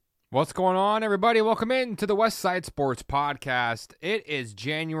What's going on, everybody? Welcome in to the West Side Sports Podcast. It is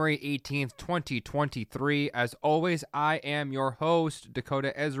January 18th, 2023. As always, I am your host,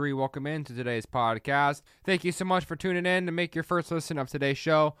 Dakota Esri. Welcome in to today's podcast. Thank you so much for tuning in to make your first listen of today's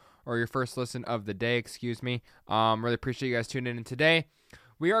show, or your first listen of the day, excuse me. Really appreciate you guys tuning in today.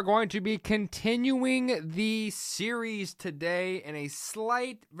 We are going to be continuing the series today in a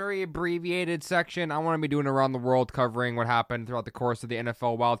slight, very abbreviated section. I want to be doing around the world, covering what happened throughout the course of the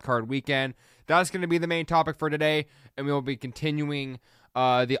NFL wildcard weekend. That's going to be the main topic for today, and we will be continuing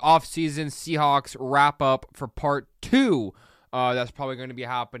the offseason Seahawks wrap-up for part 2. That's probably going to be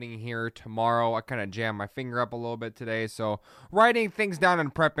happening here tomorrow. I kind of jammed my finger up a little bit today, so writing things down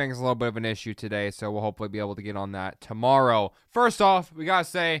and prepping is a little bit of an issue today, so we'll hopefully be able to get on that tomorrow. First off, we got to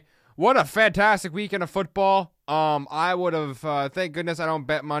say, what a fantastic weekend of football. I would have, thank goodness I don't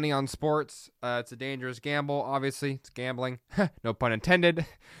bet money on sports. It's a dangerous gamble, obviously. It's gambling. No pun intended.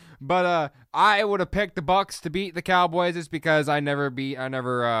 But I would have picked the Bucs to beat the Cowboys just because I never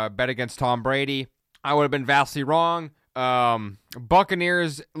bet against Tom Brady. I would have been vastly wrong.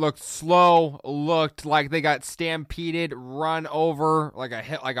 Buccaneers looked slow, looked like they got stampeded, run over like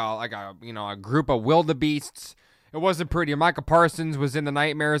a group of wildebeests. It wasn't pretty. Micah Parsons was in the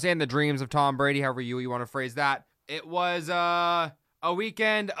nightmares and the dreams of Tom Brady, however you want to phrase that. It was a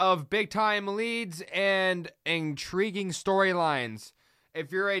weekend of big time leads and intriguing storylines.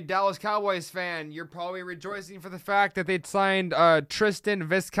 If you're a Dallas Cowboys fan, you're probably rejoicing for the fact that they'd signed Tristan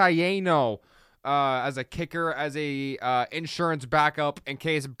Vizcaino as a kicker, as a insurance backup in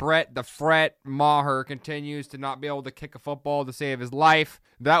case Brett the Fret Maher continues to not be able to kick a football to save his life.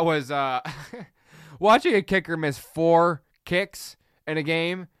 That was watching a kicker miss 4 kicks in a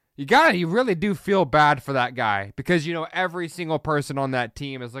game. You really do feel bad for that guy, because every single person on that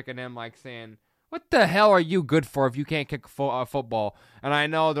team is looking at him like saying, what the hell are you good for if you can't kick a football? And I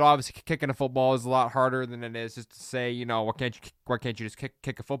know that obviously kicking a football is a lot harder than it is just to say, why can't you just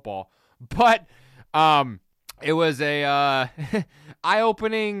kick a football? But it was a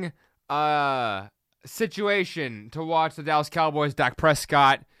eye-opening situation to watch the Dallas Cowboys, Dak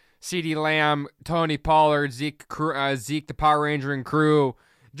Prescott, CeeDee Lamb, Tony Pollard, Zeke the Power Ranger and crew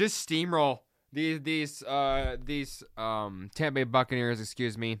just steamroll these Tampa Bay Buccaneers.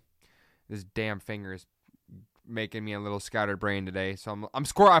 Excuse me, this damn finger is making me a little scattered brain today. So I'm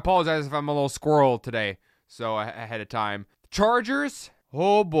I apologize if I'm a little squirrel today. So ahead of time. Chargers.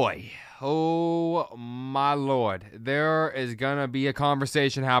 Oh boy. Oh my Lord. There is going to be a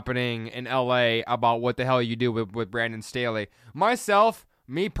conversation happening in LA about what the hell you do with Brandon Staley.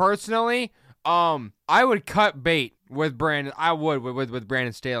 Me personally, I would cut bait with Brandon. I would with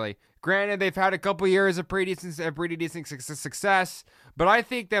Brandon Staley. Granted, they've had a couple years of pretty decent success, but I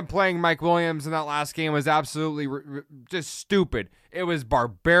think them playing Mike Williams in that last game was absolutely just stupid. It was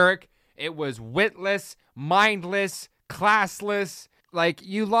barbaric. It was witless, mindless, classless. Like,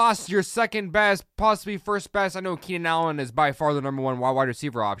 you lost your second best, possibly first best. I know Keenan Allen is by far the number one wide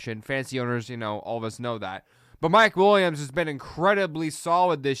receiver option. Fantasy owners, all of us know that. But Mike Williams has been incredibly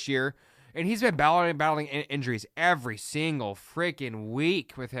solid this year, and he's been battling injuries every single freaking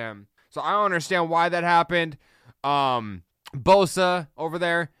week with him. So I don't understand why that happened. Bosa over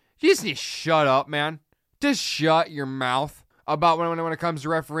there, you just need to shut up, man. Just shut your mouth about when it comes to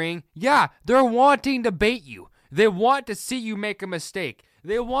refereeing. Yeah, they're wanting to bait you. They want to see you make a mistake.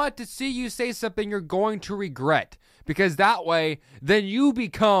 They want to see you say something you're going to regret. Because that way, then you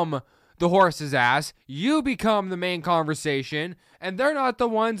become the horse's ass. You become the main conversation. And they're not the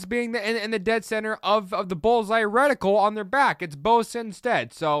ones being in the dead center of the bullseye reticle on their back. It's Bosa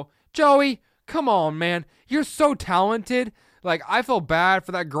instead. So, Joey, come on, man. You're so talented. Like, I feel bad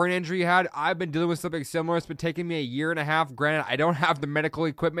for that groin injury you had. I've been dealing with something similar. It's been taking me a year and a half. Granted, I don't have the medical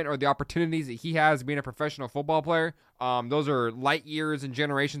equipment or the opportunities that he has being a professional football player. Those are light years and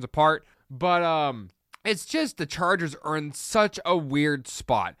generations apart. But it's just the Chargers are in such a weird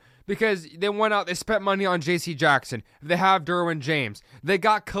spot. Because they went out, they spent money on J.C. Jackson. They have Derwin James. They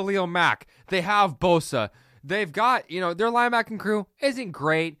got Khalil Mack. They have Bosa. They've got, their linebacking crew isn't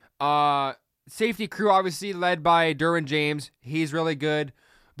great. Safety crew obviously led by Derwin James. He's really good.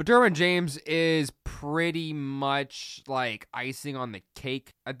 But Derwin James is pretty much like icing on the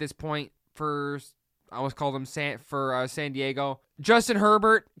cake at this point for, I always called him San Diego. Justin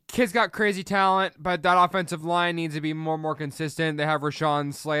Herbert, kid's got crazy talent, but that offensive line needs to be more consistent. They have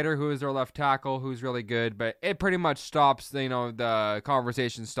Rashawn Slater, who is their left tackle, who's really good, but it pretty much stops, the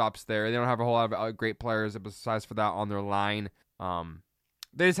conversation stops there. They don't have a whole lot of great players besides for that on their line.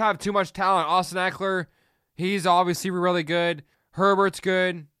 They just have too much talent. Austin Eckler, he's obviously really good. Herbert's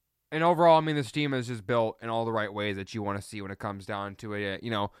good. And overall, I mean, this team is just built in all the right ways that you want to see when it comes down to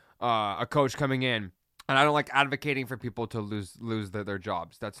a coach coming in. And I don't like advocating for people to lose their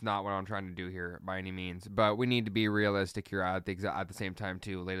jobs. That's not what I'm trying to do here by any means. But we need to be realistic here at the same time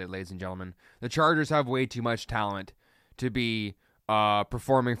too, ladies and gentlemen. The Chargers have way too much talent to be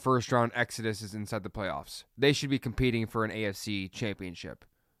performing first-round exoduses inside the playoffs. They should be competing for an AFC championship.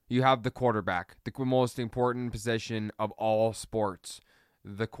 You have the quarterback, the most important position of all sports,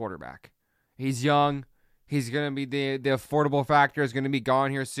 the quarterback. He's young. He's going to be the affordable factor is going to be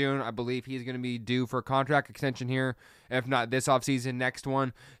gone here soon. I believe he's going to be due for a contract extension here, if not this offseason, next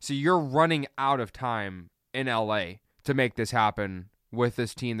one. So you're running out of time in LA to make this happen with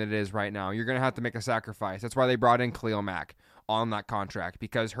this team that it is right now. You're going to have to make a sacrifice. That's why they brought in Khalil Mack on that contract,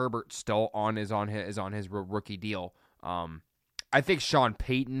 because Herbert still is on his rookie deal. I think Sean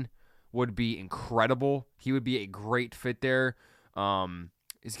Payton would be incredible. He would be a great fit there.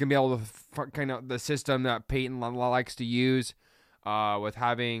 He's going to be able to kind of the system that Payton likes to use with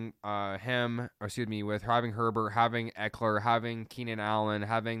having with having Herbert, having Eckler, having Keenan Allen,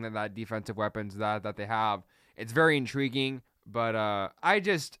 having that defensive weapons that they have. It's very intriguing, but I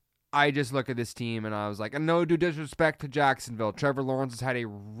just look at this team and I was like, and no disrespect to Jacksonville. Trevor Lawrence has had a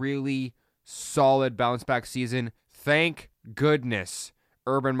really solid bounce back season. Thank goodness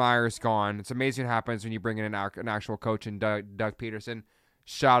Urban Meyer's gone. It's amazing what happens when you bring in an actual coach in Doug Peterson.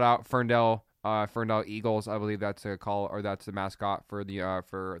 Shout out Ferndale Eagles. I believe that's a call, or that's the mascot for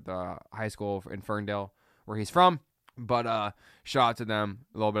the high school in Ferndale where he's from. But shout out to them.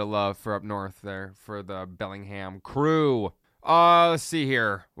 A little bit of love for up north there for the Bellingham crew. Let's see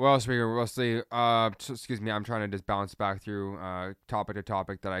here. What else we'll see. Excuse me. I'm trying to just bounce back through topic to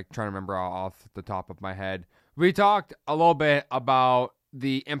topic that I try to remember off the top of my head. We talked a little bit about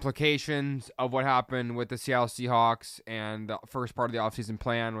the implications of what happened with the Seattle Seahawks and the first part of the offseason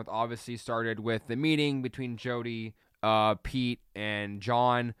plan, which obviously started with the meeting between Jody, Pete, and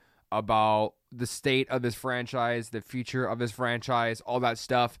John about the state of this franchise, the future of this franchise, all that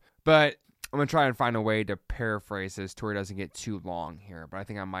stuff. But I'm going to try and find a way to paraphrase this to where it doesn't get too long here. But I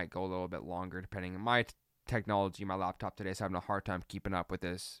think I might go a little bit longer depending on my technology. My laptop today is having a hard time keeping up with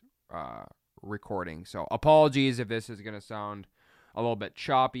this recording. So apologies if this is going to sound a little bit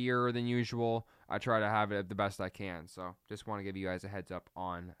choppier than usual. I try to have it the best I can. So just want to give you guys a heads up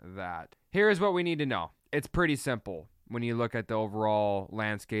on that. Here's what we need to know. It's pretty simple when you look at the overall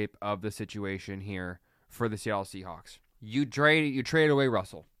landscape of the situation here for the Seattle Seahawks. You traded away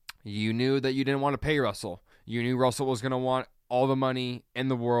Russell. You knew that you didn't want to pay Russell. You knew Russell was going to want all the money in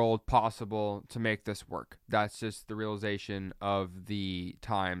the world possible to make this work. That's just the realization of the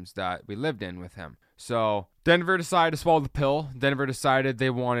times that we lived in with him. So Denver decided to swallow the pill. Denver decided they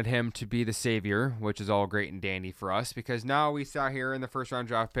wanted him to be the savior, which is all great and dandy for us, because now we sat here in the first round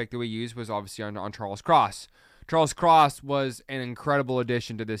draft pick that we used was obviously on Charles Cross. Charles Cross was an incredible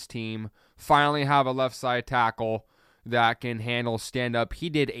addition to this team. Finally have a left side tackle that can handle stand-up. He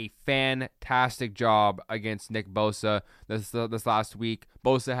did a fantastic job against Nick Bosa this last week.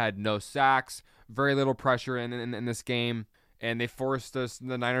 Bosa had no sacks, very little pressure in this game, and they forced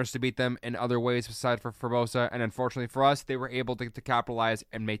the Niners to beat them in other ways besides for Bosa, and unfortunately for us, they were able to capitalize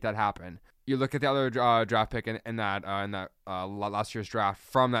and make that happen. You look at the other draft pick in that last year's draft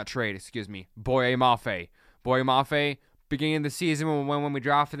from that trade, Boye Mafe. Boye Mafe, beginning of the season when we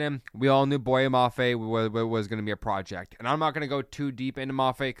drafted him, we all knew Boye Mafe was going to be a project. And I'm not going to go too deep into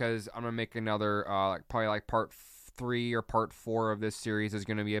Mafe because I'm going to make another probably part 3 or part 4 of this series is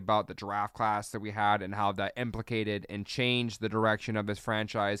going to be about the draft class that we had and how that implicated and changed the direction of this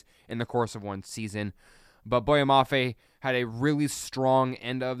franchise in the course of one season. But Boye Mafe had a really strong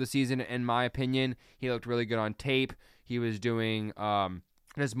end of the season, in my opinion. He looked really good on tape. He was doing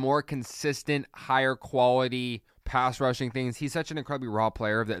his more consistent, higher quality pass rushing things. He's such an incredibly raw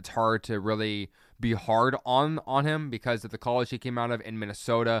player that it's hard to really be hard on him because at the college he came out of in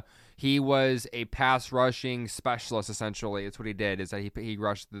Minnesota, he was a pass rushing specialist essentially. It's what he did, is that he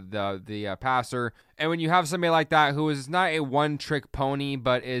rushed the passer. And when you have somebody like that who is not a one-trick pony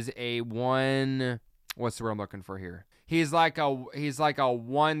but is a one, what's the word I'm looking for here? He's like a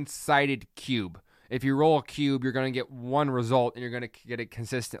one-sided cube. If you roll a cube, you're going to get one result and you're going to get it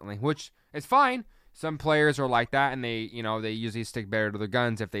consistently, which is fine. Some players are like that, and they usually stick better to their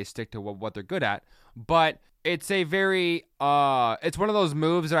guns if they stick to what they're good at. But it's a very it's one of those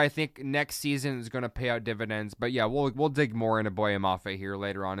moves that I think next season is going to pay out dividends. But yeah, we'll dig more into Boye Mafe here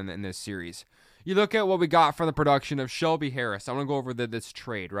later on in this series. you look at what we got from the production of Shelby Harris. I'm going to go over this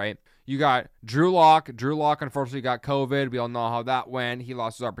trade, right? You got Drew Lock. Drew Lock, unfortunately, got COVID. We all know how that went. He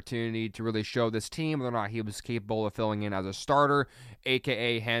lost his opportunity to really show this team whether or not he was capable of filling in as a starter,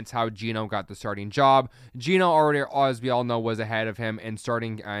 a.k.a. hence how Geno got the starting job. Geno already, as we all know, was ahead of him in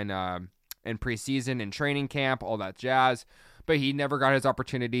starting in preseason and training camp, all that jazz. But he never got his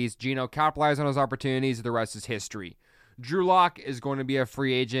opportunities. Geno capitalized on his opportunities. The rest is history. Drew Lock is going to be a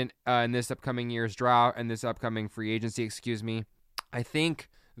free agent in this upcoming year's draft and this upcoming free agency, I think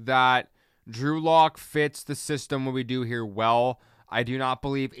that Drew Lock fits the system what we do here well. I do not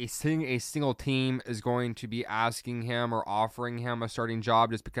believe a single team is going to be asking him or offering him a starting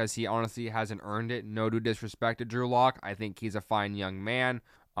job just because he honestly hasn't earned it. No due disrespect to Drew Lock. I think he's a fine young man.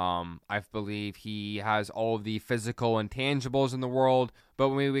 I believe he has all of the physical intangibles in the world, but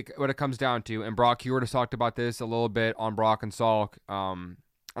when it comes down to, and Brock Heward has talked about this a little bit on Brock and Salk, and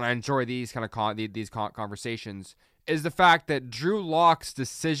I enjoy these kind of conversations, is the fact that Drew Lock's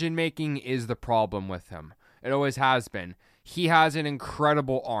decision making is the problem with him. It always has been. He has an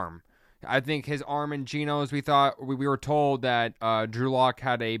incredible arm. I think his arm and Geno's, we were told that Drew Lock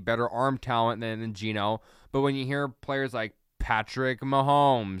had a better arm talent than Geno, but when you hear players like Patrick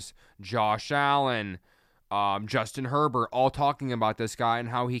Mahomes, Josh Allen, Justin Herbert, all talking about this guy and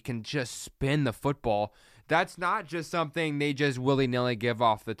how he can just spin the football. That's not just something they just willy-nilly give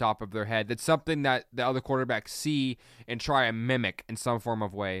off the top of their head. That's something that the other quarterbacks see and try and mimic in some form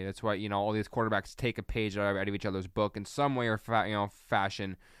of way. That's why, all these quarterbacks take a page out of each other's book in some way or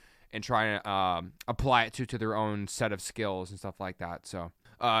fashion and try to apply it to their own set of skills and stuff like that. So,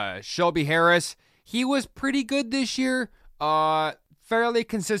 Shelby Harris, he was pretty good this year. Fairly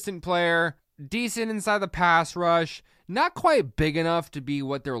consistent player, decent inside the pass rush, not quite big enough to be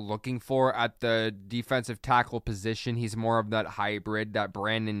what they're looking for at the defensive tackle position. He's more of that hybrid, that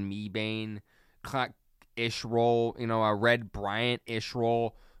Brandon Mebane-ish role, a Red Bryant-ish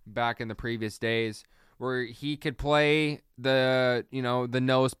role back in the previous days where he could play the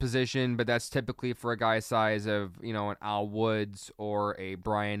nose position, but that's typically for a guy's size of, an Al Woods or a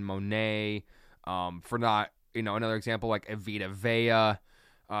Brian Monet, for not, another example like Vita Vea.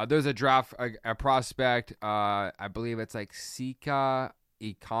 There's a prospect, I believe it's like Sika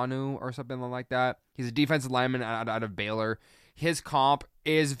Ikanu or something like that. He's a defensive lineman out of Baylor. His comp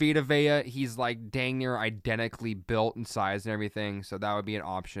is Vita Vea. He's like dang near identically built in size and everything, so that would be an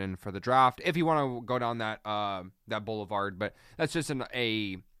option for the draft if you want to go down that boulevard. But that's just an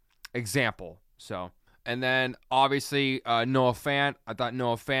example. So. And then obviously Noah Fant. I thought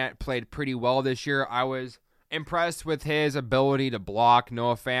Noah Fant played pretty well this year. I was impressed with his ability to block.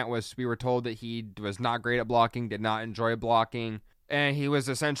 Noah Fant we were told that he was not great at blocking, did not enjoy blocking, and he was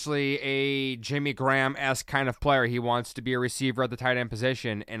essentially a Jimmy Graham-esque kind of player. He wants to be a receiver at the tight end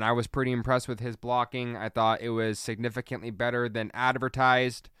position, and I was pretty impressed with his blocking. I thought it was significantly better than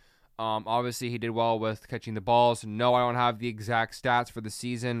advertised. Obviously, he did well with catching the balls. No, I don't have the exact stats for the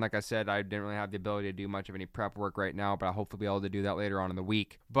season. Like I said, I didn't really have the ability to do much of any prep work right now, but I'll hopefully be able to do that later on in the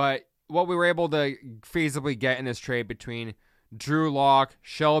week. But what we were able to feasibly get in this trade between Drew Lock,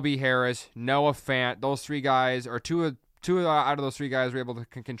 Shelby Harris, Noah Fant, those three guys, or two out of those three guys were able to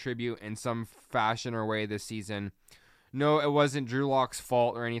contribute in some fashion or way this season. No, it wasn't Drew Lock's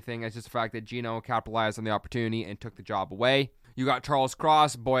fault or anything. It's just the fact that Geno capitalized on the opportunity and took the job away. You got Charles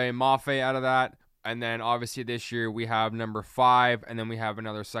Cross, Boye Mafe out of that. And then obviously this year we have number 5, and then we have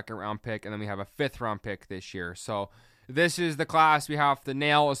another second-round pick, and then we have a 5th-round pick this year. So this is the class we have to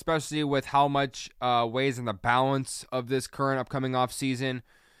nail, especially with how much weighs in the balance of this current upcoming offseason.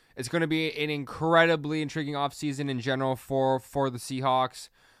 It's going to be an incredibly intriguing offseason in general for the Seahawks.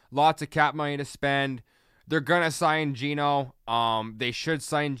 Lots of cap money to spend. They're going to sign Geno. They should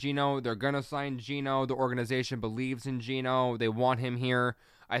sign Geno. They're going to sign Geno. The organization believes in Geno. They want him here.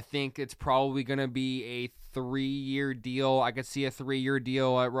 I think it's probably going to be a 3-year deal. I could see a 3-year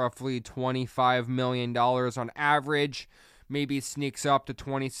deal at roughly $25 million on average. Maybe it sneaks up to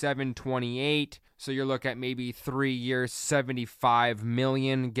 27, 28. So you're looking at maybe 3 years, $75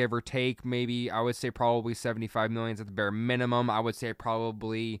 million, give or take. Maybe I would say probably $75 million at the bare minimum. I would say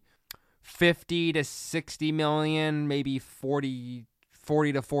probably 50 to 60 million, maybe 40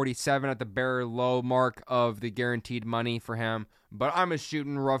 to 47 at the bare low mark of the guaranteed money for him. But I'm just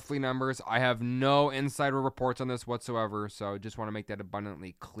shooting roughly numbers. I have no insider reports on this whatsoever, so just want to make that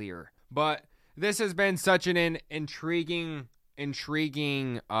abundantly clear. But this has been such an intriguing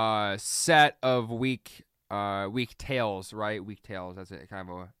set of week tales, right? Week tales, that's a kind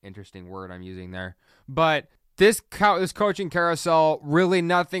of an interesting word I'm using there. But This coaching carousel, really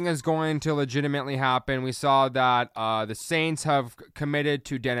nothing is going to legitimately happen. We saw that the Saints have committed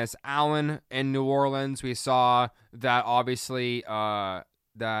to Dennis Allen in New Orleans. We saw that obviously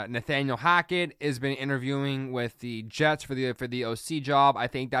that Nathaniel Hackett has been interviewing with the Jets for the OC job. I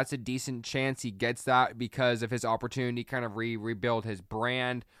think that's a decent chance he gets that because of his opportunity to kind of rebuild his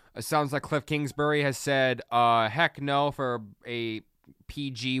brand. It sounds like Cliff Kingsbury has said heck no for a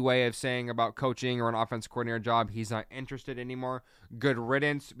PG way of saying about coaching or an offense coordinator job. He's not interested anymore. Good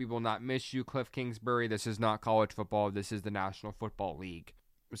riddance. We will not miss you, Cliff Kingsbury. This is not college football. This is the National Football League.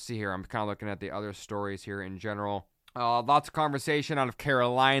 Let's see here. I'm kind of looking at the other stories here in general. Lots of conversation out of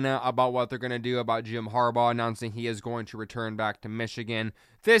Carolina about what they're going to do about Jim Harbaugh announcing he is going to return back to Michigan.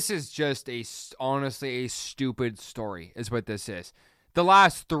 This is just honestly a stupid story is what this is. The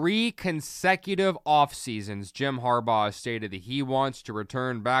last 3 consecutive off seasons, Jim Harbaugh has stated that he wants to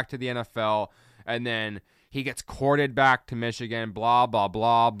return back to the NFL, and then he gets courted back to Michigan, blah, blah,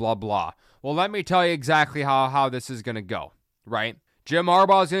 blah, blah, blah. Well, let me tell you exactly how this is going to go, right? Jim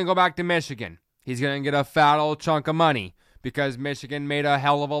Harbaugh is going to go back to Michigan. He's going to get a fat old chunk of money because Michigan made a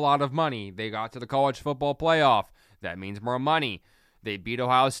hell of a lot of money. They got to the college football playoff. That means more money. They beat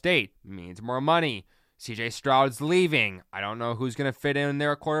Ohio State. Means more money. CJ Stroud's leaving. I don't know who's going to fit in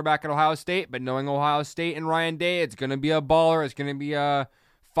there, quarterback at Ohio State, but knowing Ohio State and Ryan Day, it's going to be a baller. It's going to be a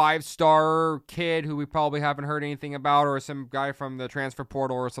 5-star kid who we probably haven't heard anything about, or some guy from the transfer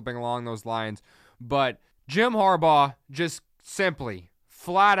portal or something along those lines. But Jim Harbaugh, just simply,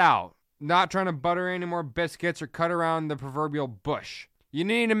 flat out, not trying to butter any more biscuits or cut around the proverbial bush. You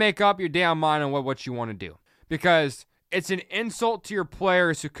need to make up your damn mind on what you want to do. Because it's an insult to your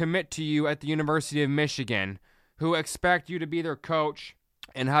players who commit to you at the University of Michigan, who expect you to be their coach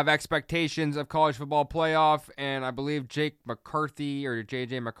and have expectations of college football playoff. And I believe Jake McCarthy or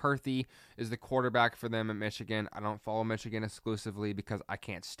JJ McCarthy is the quarterback for them at Michigan. I don't follow Michigan exclusively because I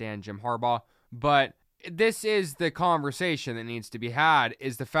can't stand Jim Harbaugh. But this is the conversation that needs to be had,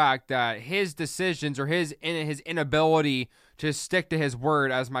 is the fact that his decisions or his inability to stick to his word,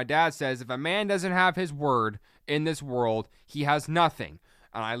 as my dad says, if a man doesn't have his word in this world, he has nothing.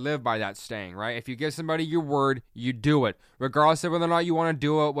 And I live by that saying, right? If you give somebody your word, you do it. Regardless of whether or not you want to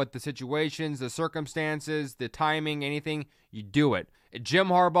do it, what the situations, the circumstances, the timing, anything, you do it. Jim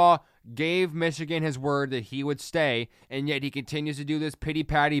Harbaugh gave Michigan his word that he would stay, and yet he continues to do this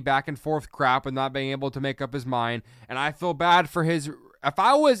pity-patty back and forth crap with not being able to make up his mind. And I feel bad for his... If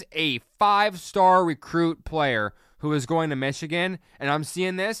I was a 5-star recruit player who is going to Michigan and I'm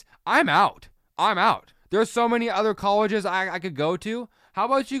seeing this, I'm out. There's so many other colleges I could go to. How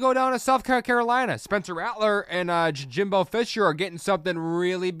about you go down to South Carolina? Spencer Rattler and Jimbo Fisher are getting something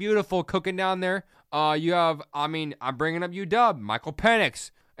really beautiful cooking down there. You have, I'm bringing up UW, Michael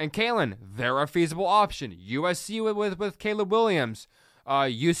Penix and Kalen. They're a feasible option. USC with Caleb Williams.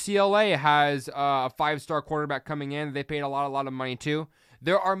 UCLA has a 5-star quarterback coming in. They paid a lot of money too.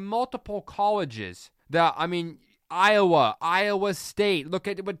 There are multiple colleges that, Iowa State. Look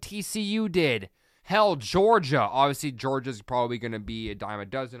at what TCU did. Hell, Georgia. Obviously, Georgia's probably going to be a dime a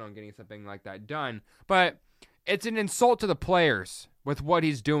dozen on getting something like that done. But it's an insult to the players with what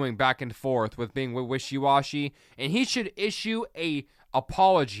he's doing back and forth with being wishy-washy. And he should issue a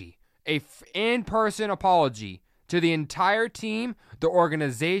apology, a in-person apology to the entire team, the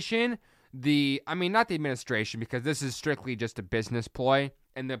organization, not the administration, because this is strictly just a business ploy,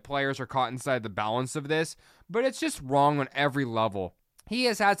 and the players are caught inside the balance of this. But it's just wrong on every level. He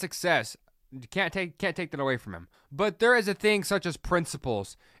has had success. You can't take that away from him. But there is a thing such as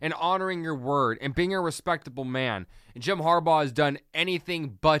principles and honoring your word and being a respectable man. And Jim Harbaugh has done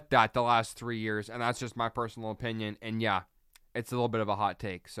anything but that the last 3 years, and that's just my personal opinion. And yeah, it's a little bit of a hot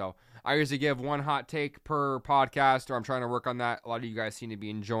take. So I usually give one hot take per podcast, or I'm trying to work on that. A lot of you guys seem to be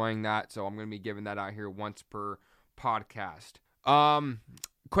enjoying that, so I'm going to be giving that out here once per podcast.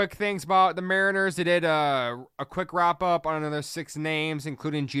 Quick things about the Mariners. They did a quick wrap-up on another 6 names,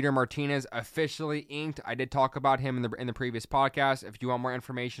 including Jeter Martinez, officially inked. I did talk about him in the previous podcast. If you want more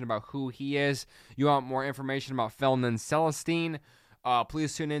information about who he is, you want more information about Felton Celestine,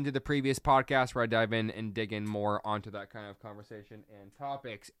 please tune into the previous podcast where I dive in and dig in more onto that kind of conversation and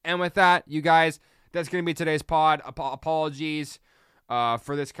topics. And with that, you guys, that's going to be today's pod. Apologies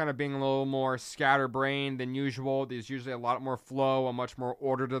for this kind of being a little more scatterbrained than usual. There's usually a lot more flow, a much more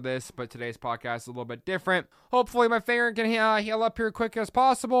order to this, but today's podcast is a little bit different. Hopefully my finger can heal up here quick as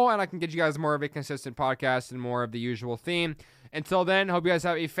possible, and I can get you guys more of a consistent podcast and more of the usual theme. Until then, hope you guys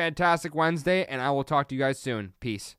have a fantastic Wednesday, and I will talk to you guys soon. Peace.